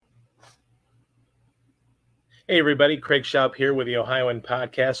Hey everybody, Craig Shoup here with the Ohioan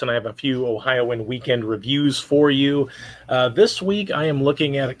Podcast, and I have a few Ohioan weekend reviews for you. This week I am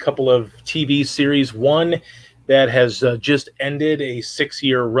looking at a couple of TV series, one that has just ended a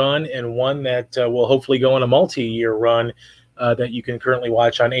 6-year run, and one that will hopefully go on a multi-year run that you can currently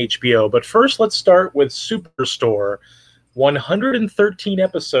watch on HBO. But first, let's start with SuperStore. 113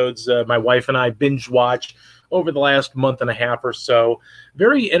 episodes my wife and I binge watched over the last month and a half or so.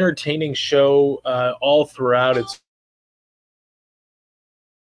 Very entertaining show all throughout. It's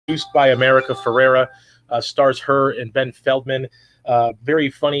produced by America Ferrera, stars her and Ben Feldman. Very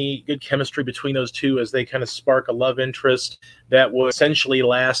funny, good chemistry between those two as they kind of spark a love interest that will essentially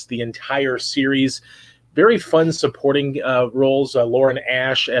last the entire series. Very fun supporting roles. Lauren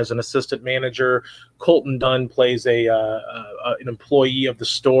Ash as an assistant manager. Colton Dunn plays an employee of the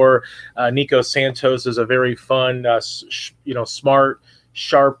store. Nico Santos is a very fun, smart,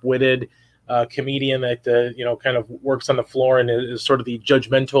 sharp-witted comedian that kind of works on the floor and is sort of the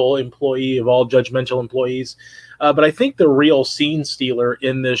judgmental employee of all judgmental employees. But I think the real scene stealer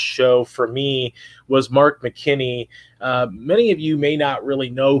in this show for me was Mark McKinney. Many of you may not really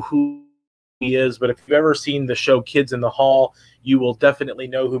know who he is, but if you've ever seen the show Kids in the Hall, you will definitely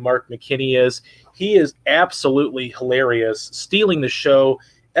know who Mark McKinney is. He is absolutely hilarious, stealing the show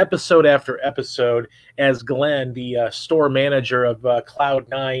episode after episode as Glenn, the store manager of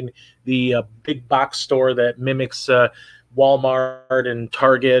Cloud9, the big box store that mimics Walmart and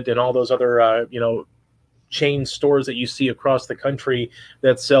Target and all those other chain stores that you see across the country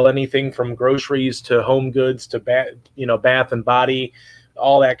that sell anything from groceries to home goods to bath and body,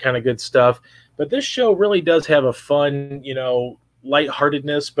 all that kind of good stuff. But this show really does have a fun,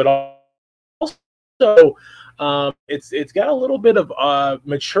 lightheartedness, but also it's got a little bit of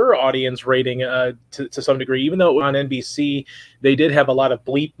mature audience rating to some degree. Even though on NBC they did have a lot of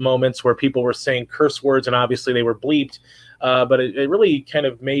bleep moments where people were saying curse words, and obviously they were bleeped. But it really kind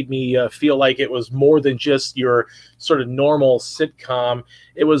of made me feel like it was more than just your sort of normal sitcom.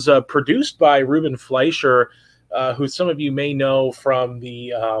 It was produced by Ruben Fleischer, who some of you may know from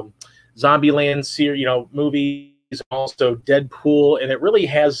the Zombieland series, movies, also Deadpool, and it really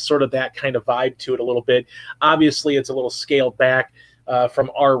has sort of that kind of vibe to it a little bit. Obviously, it's a little scaled back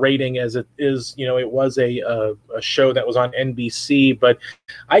from R rating as it is. It was a show that was on NBC, but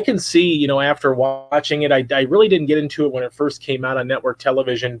I can see, after watching it, I really didn't get into it when it first came out on network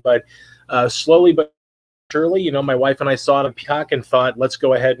television, but slowly but surely, my wife and I saw it on Peacock and thought, let's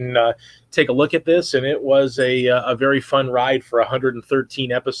go ahead and take a look at this. And it was a very fun ride for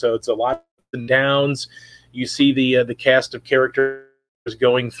 113 episodes, a lot of ups and downs. You see the cast of characters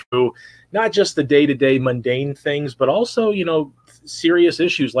going through not just the day-to-day mundane things, but also, serious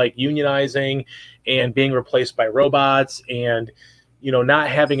issues like unionizing and being replaced by robots and, not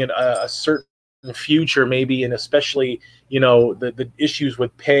having a certain future maybe, and especially, the issues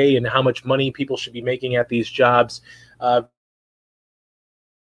with pay and how much money people should be making at these jobs.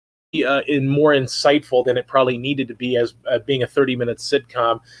 In more insightful than it probably needed to be as being a 30-minute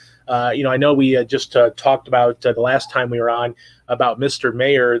sitcom. I know we just talked about the last time we were on about Mr.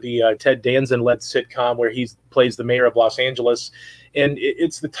 Mayor, the Ted Danson-led sitcom where he plays the mayor of Los Angeles. And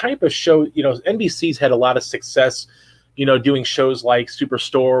it's the type of show, NBC's had a lot of success, doing shows like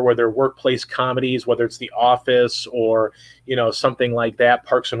Superstore where they're workplace comedies, whether it's The Office or, something like that.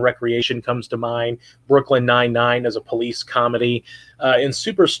 Parks and Recreation comes to mind. Brooklyn Nine-Nine as a police comedy. And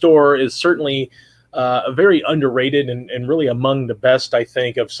Superstore is certainly a very underrated and really among the best, I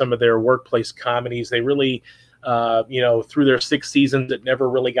think, of some of their workplace comedies. They really, through their 6 seasons, it never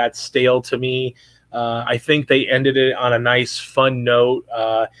really got stale to me. I think they ended it on a nice, fun note.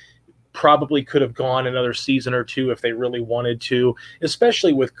 Probably could have gone another season or two if they really wanted to,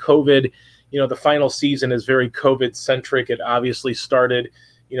 especially with COVID. The final season is very COVID-centric. It obviously started,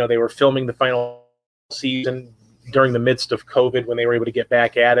 they were filming the final season during the midst of COVID when they were able to get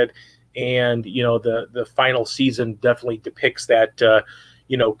back at it. And, the final season definitely depicts that,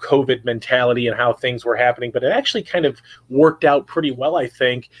 COVID mentality and how things were happening. But it actually kind of worked out pretty well, I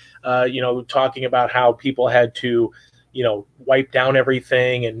think, talking about how people had to, wipe down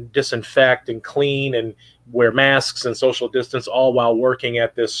everything and disinfect and clean and wear masks and social distance, all while working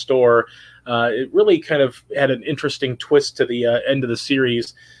at this store. It really kind of had an interesting twist to the end of the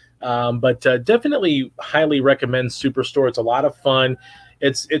series. But definitely highly recommend Superstore. It's a lot of fun.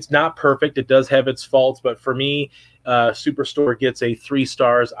 It's not perfect. It does have its faults, but for me, Superstore gets a 3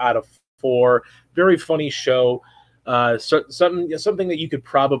 stars out of 4. Very funny show. Something that you could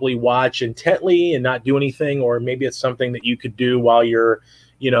probably watch intently and not do anything, or maybe it's something that you could do while you're,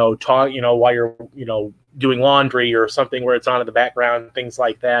 while you're, doing laundry or something where it's on in the background, things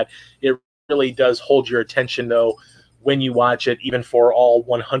like that. It really does hold your attention, though, when you watch it, even for all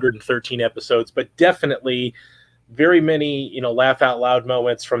 113 episodes. But definitely very many, laugh out loud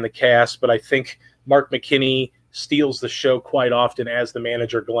moments from the cast. But I think Mark McKinney steals the show quite often as the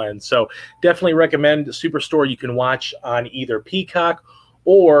manager Glenn. So definitely recommend Superstore. You can watch on either Peacock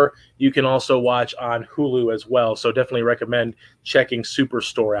or you can also watch on Hulu as well. So definitely recommend checking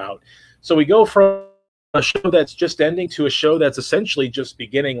Superstore out. So we go from a show that's just ending to a show that's essentially just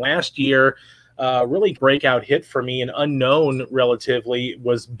beginning. Last year, really breakout hit for me, and unknown relatively,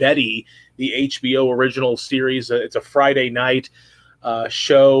 was Betty, the HBO original series. It's a Friday night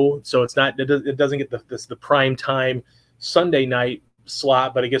show, so it doesn't get the prime time Sunday night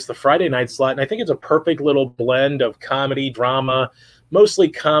slot, but it gets the Friday night slot. And I think it's a perfect little blend of comedy, drama, mostly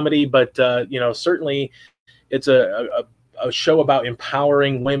comedy, but certainly it's a show about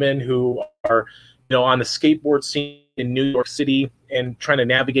empowering women who are on the skateboard scene in New York City and trying to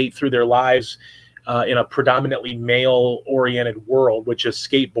navigate through their lives in a predominantly male-oriented world, which is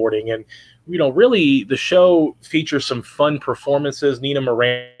skateboarding. And really, the show features some fun performances. Nina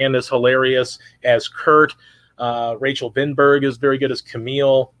Miranda is hilarious as Kurt. Rachel Vinberg is very good as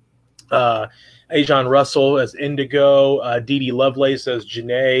Camille. Ajon Russell as Indigo. Dee Dee Lovelace as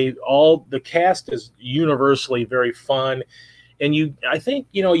Janae. All the cast is universally very fun. And I think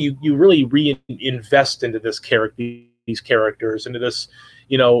you really reinvest into these characters, into this,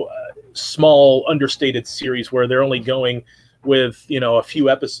 small understated series where they're only going with a few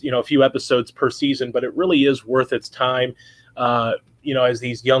episodes per season, but it really is worth its time. As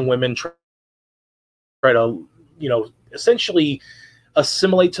these young women try to essentially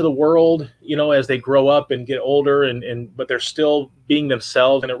assimilate to the world, as they grow up and get older, but they're still being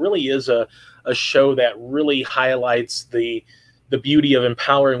themselves. And it really is a show that really highlights the beauty of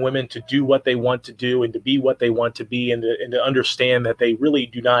empowering women to do what they want to do and to be what they want to be, and to understand that they really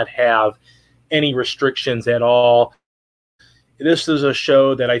do not have any restrictions at all. This is a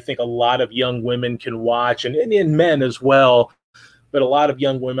show that I think a lot of young women can watch, and men as well. But a lot of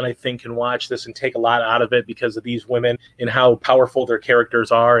young women, I think, can watch this and take a lot out of it because of these women and how powerful their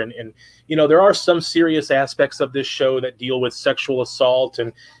characters are. And there are some serious aspects of this show that deal with sexual assault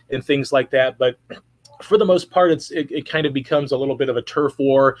and things like that. But for the most part, it kind of becomes a little bit of a turf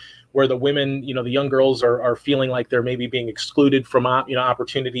war where the women, the young girls are feeling like they're maybe being excluded from,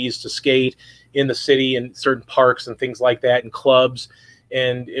 opportunities to skate in the city and certain parks and things like that, and clubs.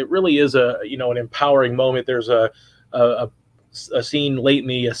 And it really is an empowering moment. There's a scene late in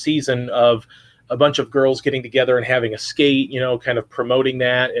the season of a bunch of girls getting together and having a skate, kind of promoting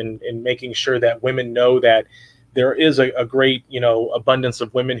that and making sure that women know that there is a great, abundance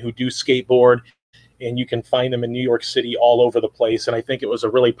of women who do skateboard. And you can find them in New York City all over the place. And I think it was a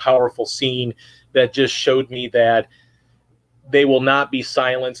really powerful scene that just showed me that they will not be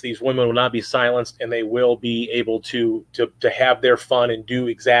silenced. These women will not be silenced, and they will be able to have their fun and do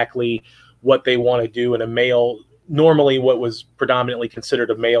exactly what they want to do in normally what was predominantly considered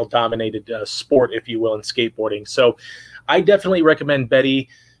a male-dominated sport, if you will, in skateboarding. So I definitely recommend Betty.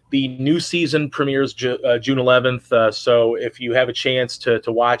 The new season premieres June 11th. So if you have a chance to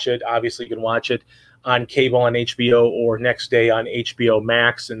watch it, obviously you can watch it on cable on HBO or next day on HBO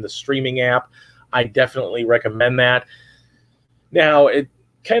Max in the streaming app. I definitely recommend that. Now, it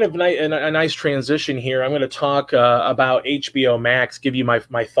kind of a nice transition here. I'm going to talk about HBO Max, give you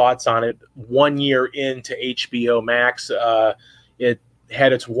my thoughts on it. 1 year into HBO Max, it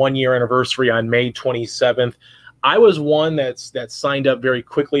had its 1 year anniversary on May 27th. I was one that signed up very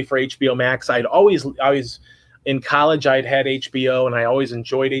quickly for HBO Max. I'd always in college, I'd had HBO, and I always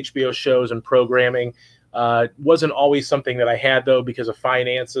enjoyed HBO shows and programming. Wasn't always something that I had, though, because of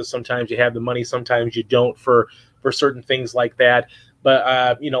finances. Sometimes you have the money, sometimes you don't for certain things like that.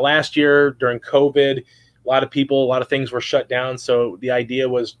 But, last year during COVID, a lot of things were shut down. So the idea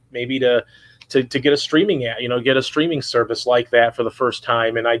was maybe to get a streaming get a streaming service like that for the first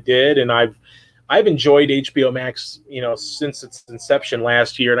time. And I did. And I've enjoyed HBO Max, since its inception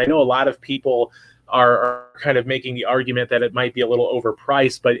last year. And I know a lot of people are kind of making the argument that it might be a little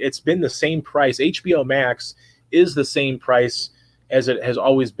overpriced, but it's been the same price. HBO Max is the same price as it has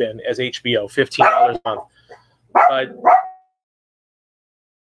always been as HBO, $15 a month.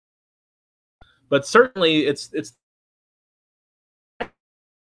 But certainly it's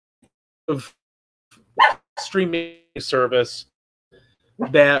of streaming service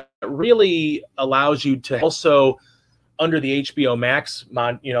that really allows you to also, under the HBO Max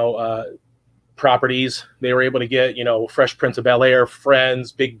properties, they were able to get Fresh Prince of Bel-Air,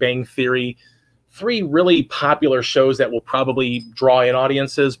 Friends, Big Bang Theory, 3 really popular shows that will probably draw in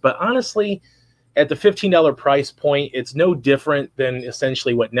audiences. But honestly, at the $15 price point, it's no different than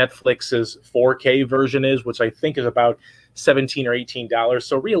essentially what Netflix's 4K version is, which I think is about $17 or $18.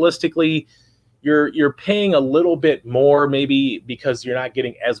 So realistically, you're paying a little bit more maybe because you're not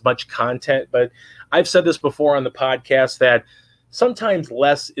getting as much content. But I've said this before on the podcast that sometimes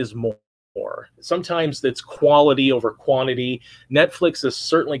less is more. Sometimes it's quality over quantity. Netflix is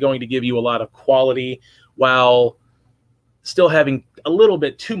certainly going to give you a lot of quality while still having a little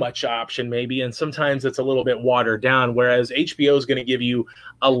bit too much option maybe, and sometimes it's a little bit watered down, whereas HBO is going to give you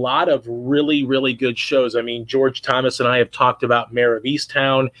a lot of really, really good shows. I mean, George Thomas and I have talked about Mayor of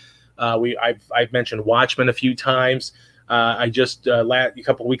Easttown. I've mentioned Watchmen a few times. I just a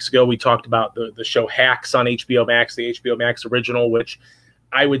couple of weeks ago we talked about the show Hacks on HBO Max, the HBO Max original, which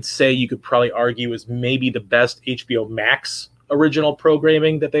I would say you could probably argue is maybe the best HBO Max original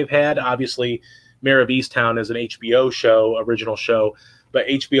programming that they've had. Obviously, Mayor of Easttown is an HBO show, original show, but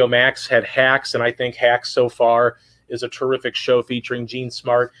HBO Max had Hacks, and I think Hacks so far is a terrific show featuring Gene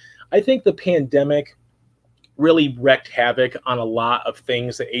Smart. I think the pandemic really wreaked havoc on a lot of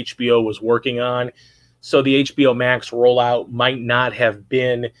things that HBO was working on. So the HBO Max rollout might not have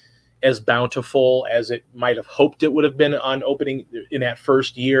been as bountiful as it might have hoped it would have been on opening in that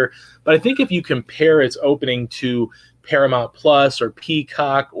first year. But I think if you compare its opening to Paramount Plus or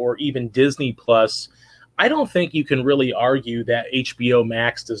Peacock or even Disney Plus, I don't think you can really argue that HBO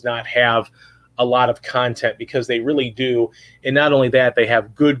Max does not have a lot of content, because they really do. And not only that, they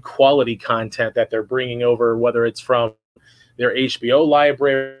have good quality content that they're bringing over, whether it's from their HBO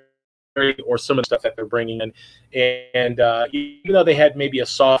library or some of the stuff that they're bringing in. And even though they had maybe a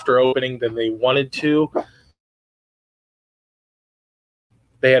softer opening than they wanted to,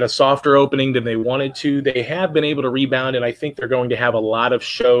 they have been able to rebound, and I think they're going to have a lot of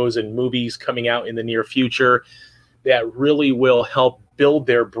shows and movies coming out in the near future that really will help build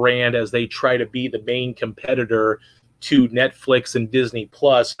their brand as they try to be the main competitor to Netflix and Disney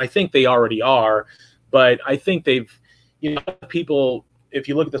Plus. I think they already are, but I think people, if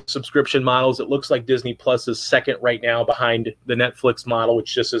you look at the subscription models, it looks like Disney Plus is second right now behind the Netflix model,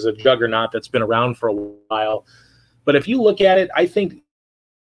 which just is a juggernaut that's been around for a while. But if you look at it, I think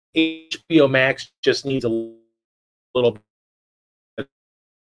HBO Max just needs a little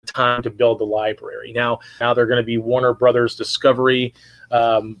time to build the library. Now they're going to be Warner Brothers Discovery,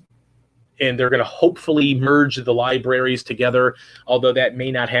 and they're going to hopefully merge the libraries together, although that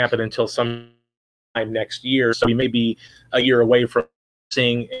may not happen until sometime next year. So we may be a year away from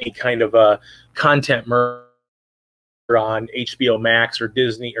seeing any kind of a content merger on HBO Max or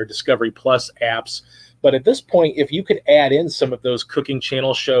Disney or Discovery Plus apps. But at this point, if you could add in some of those cooking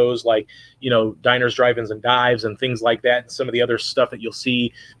channel shows like, Diners, Drive-Ins, and Dives and things like that, and some of the other stuff that you'll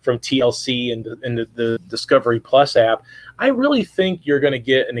see from TLC and the Discovery Plus app, I really think you're going to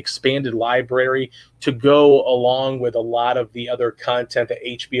get an expanded library to go along with a lot of the other content that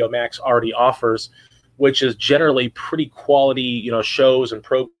HBO Max already offers, which is generally pretty quality, shows and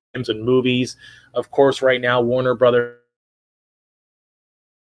programs and movies. Of course, right now, Warner Brothers,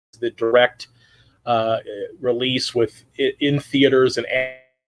 the direct release with it in theaters and at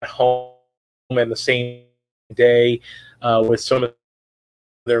home in the same day, with some of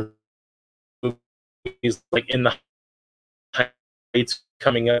their movies like In the Heights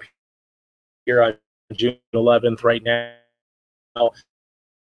coming up here on June 11th right now.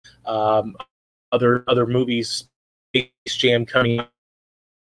 Other movies, Space Jam coming out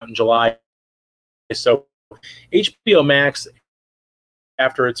in July. So HBO Max,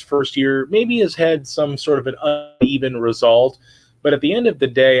 after its first year, maybe has had some sort of an uneven result. But at the end of the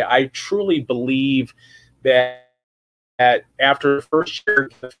day, I truly believe that after the first year,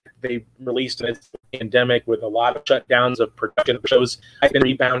 they released in the pandemic with a lot of shutdowns of production of shows, have been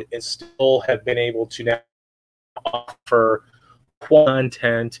rebound and still have been able to now offer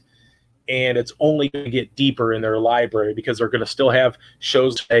content. And it's only going to get deeper in their library because they're going to still have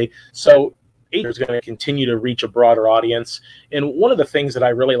shows today. So is going to continue to reach a broader audience. And one of the things that I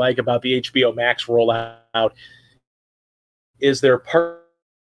really like about the HBO Max rollout is their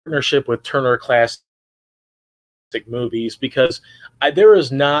partnership with Turner Classic Movies, because there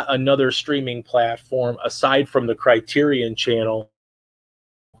is not another streaming platform aside from the Criterion channel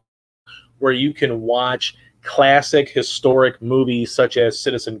where you can watch classic historic movies such as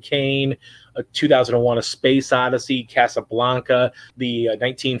Citizen Kane, 2001: A Space Odyssey, Casablanca, the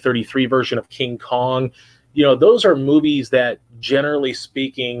 1933 version of King Kong. Those are movies that, generally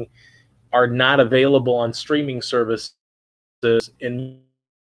speaking, are not available on streaming services, and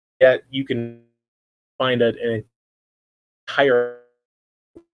yet you can find an entire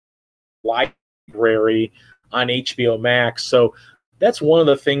library on HBO Max. So that's one of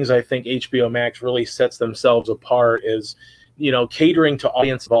the things I think HBO Max really sets themselves apart is, catering to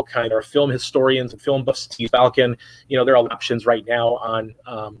audience of all kinds. Our film historians and film buffs. Falcon, there are options right now on,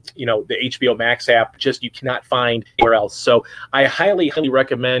 the HBO Max app. Just you cannot find anywhere else. So I highly, highly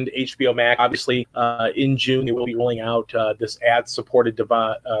recommend HBO Max. Obviously, in June they will be rolling out this ad-supported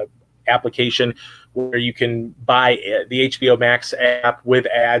application where you can buy the HBO Max app with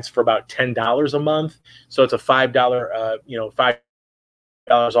ads for about $10 a month. So it's a $5,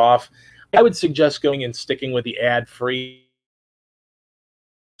 $5 off. I would suggest going and sticking with the ad-free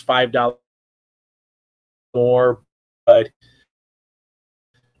 $5 more, but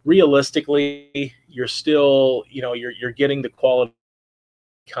realistically, you're still, you're getting the quality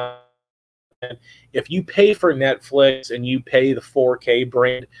content. If you pay for Netflix and you pay the 4K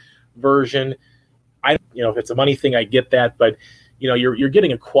brand version, if it's a money thing, I get that, but you're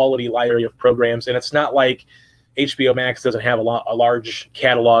getting a quality library of programs, and it's not like HBO Max doesn't have a large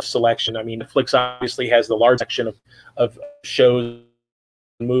catalog selection. I mean, Netflix obviously has the large section of shows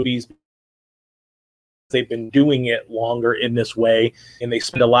and movies. They've been doing it longer in this way, and they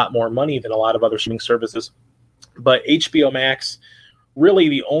spend a lot more money than a lot of other streaming services. But HBO Max, really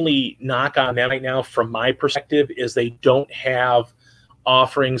the only knock on them right now, from my perspective, is they don't have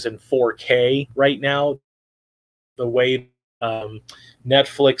offerings in 4K right now the way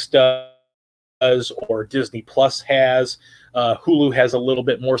Netflix does or Disney Plus has. Hulu has a little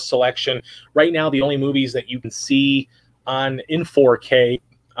bit more selection. Right now, the only movies that you can see in 4K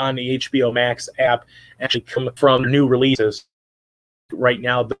on the HBO Max app actually come from new releases. Right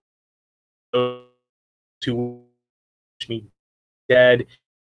now, the To Me Dead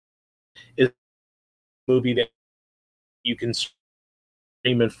is a movie that you can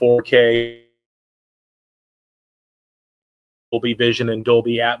stream in 4K, Dolby Vision and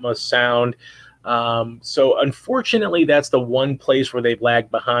Dolby Atmos sound. So unfortunately, that's the one place where they've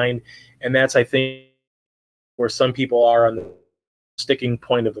lagged behind, and that's, I think, where some people are on the sticking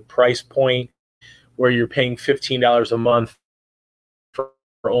point of the price point, where you're paying $15 a month for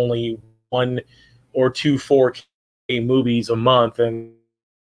only one or two 4K movies a month, and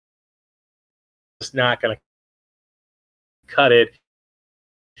it's not going to cut it.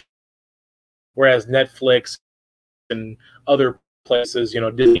 Whereas Netflix and other places,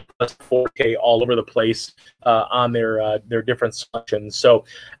 Disney Plus 4K all over the place on their different selections. So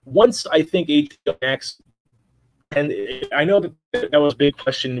once I think HBO Max, and I know that was a big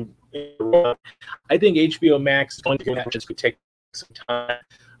question. I think HBO Max is going to go that just could take some time.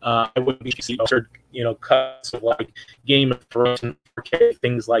 I wouldn't be seeing cuts of like Game of Thrones and 4K,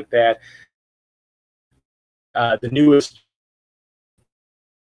 things like that. The newest,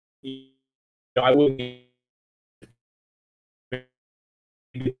 I wouldn't be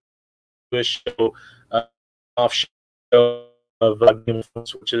a show, off show of Game of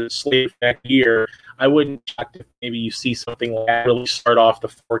Thrones, which is slated next year. I wouldn't shocked if maybe you see something like that really start off the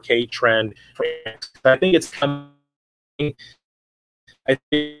 4K trend. I think it's coming. I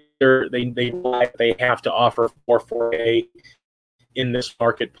think they have to offer more 4K in this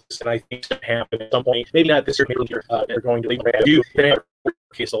marketplace, and I think it's going to happen at some point. Maybe not this year, maybe later. They're going to do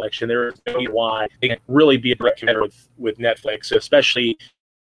 4K selection. There is no reason why they can really be a direct competitor with Netflix, especially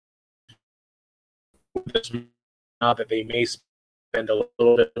this, now that they may spend a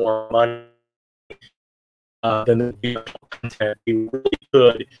little bit more money than the content. They really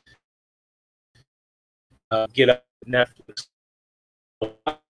could get up Netflix.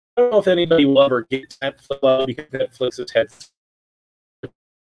 I don't know if anybody will ever get Netflix because Netflix has had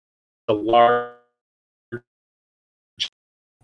a large